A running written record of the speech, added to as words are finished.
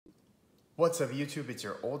What's up YouTube, it's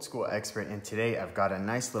your old school expert, and today I've got a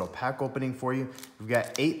nice little pack opening for you. We've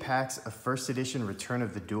got 8 packs of first edition Return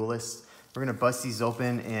of the Duelist. We're gonna bust these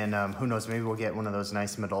open and who knows, maybe we'll get one of those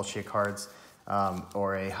nice Madolche cards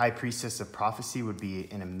or a High Priestess of Prophecy would be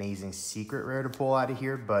an amazing secret rare to pull out of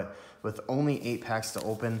here, but with only 8 packs to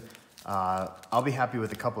open, I'll be happy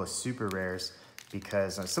with a couple of super rares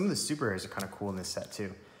because some of the super rares are kind of cool in this set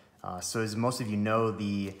too. So as most of you know,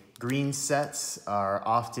 the green sets are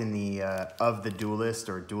often the of the Duelist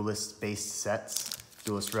or Duelist-based sets.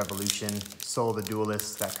 Duelist Revolution, Soul of the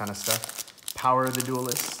Duelist, that kind of stuff. Power of the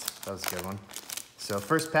Duelist, that was a good one. So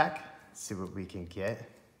first pack, let's see what we can get.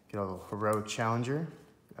 Get a little Heroic Challenger,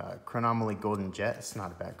 Chronomaly Golden Jet, it's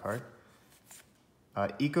not a bad card.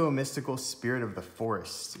 Eco-Mystical Spirit of the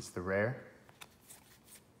Forest is the rare.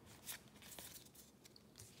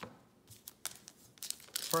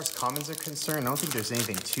 As far as commons are concerned, I don't think there's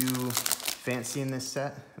anything too fancy in this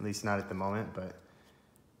set, at least not at the moment, but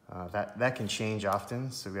that can change often.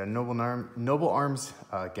 So we got Noble Arms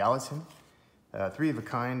Gallatin, 3 of a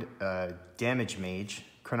kind, Damage Mage,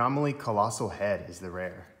 Chronomaly Colossal Head is the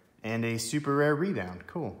rare, and a super rare Rebound.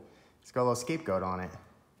 Cool. It's got a little Scapegoat on it.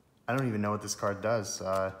 I don't even know what this card does.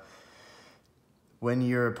 When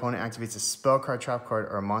your opponent activates a spell card, trap card,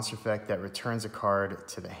 or a monster effect that returns a card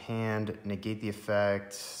to the hand, negate the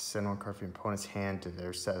effect, send one card from your opponent's hand to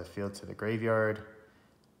their side of the field to the graveyard.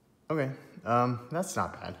 Okay, that's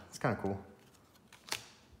not bad. It's kind of cool.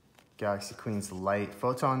 Galaxy Queen's Light,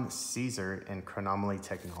 Photon Caesar, and Chronomaly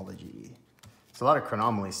Technology. There's a lot of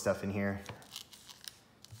Chronomaly stuff in here.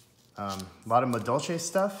 A lot of Madolche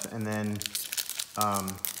stuff, and then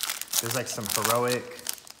there's like some heroic.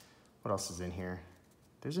 What else is in here?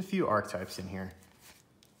 There's a few archetypes in here.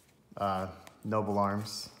 Noble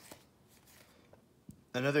Arms.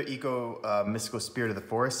 Another Mystical Spirit of the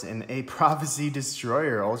Forest, and a Prophecy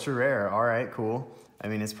Destroyer, ultra rare. All right, cool. I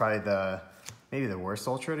mean, it's probably maybe the worst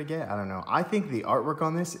ultra to get. I don't know. I think the artwork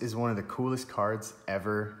on this is one of the coolest cards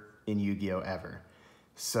ever in Yu-Gi-Oh! Ever.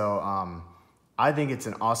 So I think it's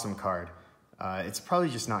an awesome card. It's probably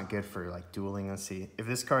just not good for like dueling. Let's see. If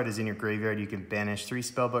this card is in your graveyard, you can banish 3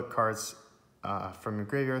 spellbook cards from your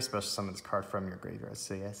graveyard, especially summon this card from your graveyard.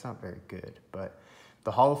 So yeah, it's not very good. But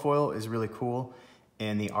the holofoil is really cool,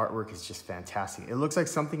 and the artwork is just fantastic. It looks like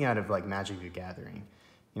something out of like Magic the Gathering.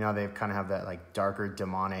 You know, they kind of have that like darker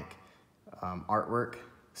demonic artwork.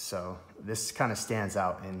 So this kind of stands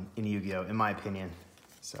out in Yu-Gi-Oh! In my opinion.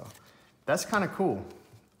 So that's kind of cool.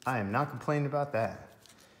 I am not complaining about that.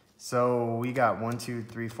 So we got 1, 2,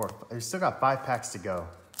 3, 4. We've still got 5 packs to go.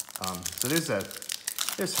 So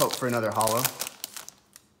there's hope for another holo.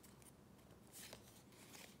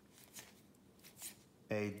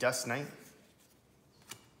 A Dust Knight.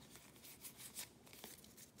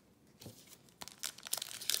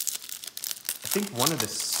 I think one of the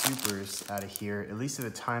supers out of here, at least at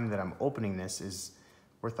the time that I'm opening this, is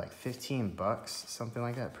worth like 15 bucks, something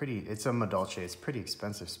like that. It's a Madolche, it's pretty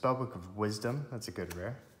expensive. Spellbook of Wisdom, that's a good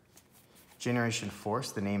rare. Generation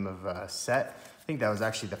Force, the name of a set. I think that was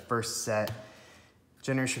actually the first set.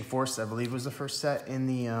 Generation Force, I believe, was the first set in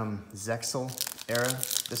the Zexal era.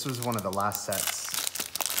 This was one of the last sets.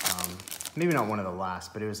 Maybe not one of the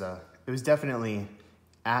last, but it was definitely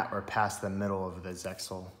at or past the middle of the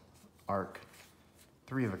Zexal arc.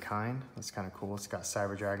 3 of a kind, that's kind of cool. It's got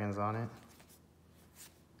Cyber Dragons on it.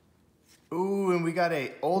 Ooh, and we got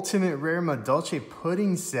a Ultimate Rare Madolche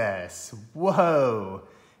Pudding Cess. Whoa.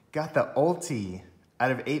 Got the ulti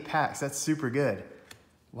out of 8 packs. That's super good.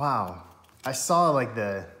 Wow. I saw like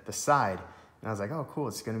the side and I was like, oh cool,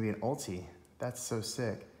 it's gonna be an ulti. That's so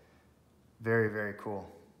sick. Very, very cool.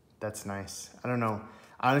 That's nice. I don't know.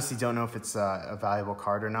 I honestly don't know if it's a valuable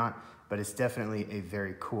card or not, but it's definitely a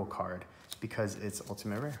very cool card because it's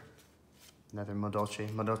ultimate rare. Another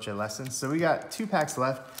Madolche lesson. So we got 2 packs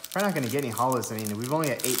left. We're not gonna get any holos. I mean, we've only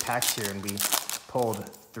got 8 packs here and we pulled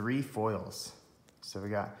 3 foils. So we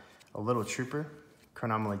got a little Trooper,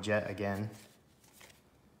 Chronomaly Jet again.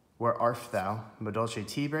 Where Art Thou, Madolche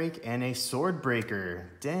T-Break, and a Sword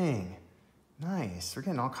Breaker. Dang, nice. We're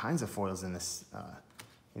getting all kinds of foils in this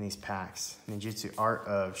in these packs. Ninjutsu Art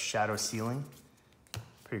of Shadow Sealing,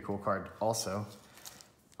 pretty cool card also.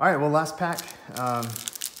 All right, well, last pack.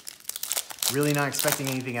 Really not expecting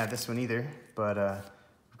anything out of this one either, but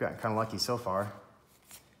we've gotten kind of lucky so far.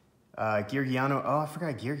 Geargiano, oh, I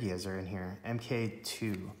forgot Geargias are in here.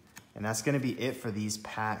 MK2, and that's gonna be it for these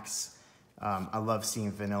packs. I love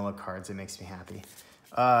seeing vanilla cards, it makes me happy.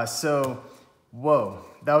 So, whoa,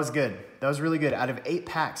 that was good. That was really good. Out of 8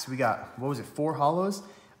 packs, we got, what was it, 4 holos?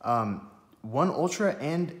 1 ultra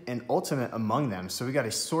and an ultimate among them. So we got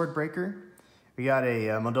a Sword Breaker, We got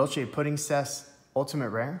a Madolche Pudding Cess Ultimate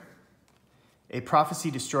Rare, a Prophecy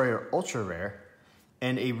Destroyer Ultra Rare,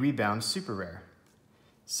 and a Rebound Super Rare.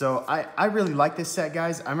 So I really like this set,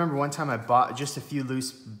 guys. I remember one time I bought just a few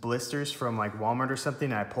loose blisters from like Walmart or something,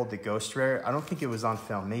 and I pulled the Ghost Rare. I don't think it was on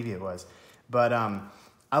film, maybe it was. But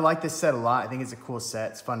I like this set a lot. I think it's a cool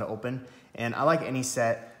set. It's fun to open. And I like any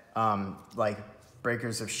set like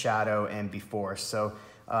Breakers of Shadow and Before. So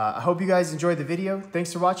I hope you guys enjoyed the video.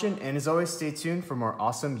 Thanks for watching, and as always, stay tuned for more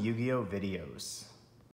awesome Yu-Gi-Oh videos.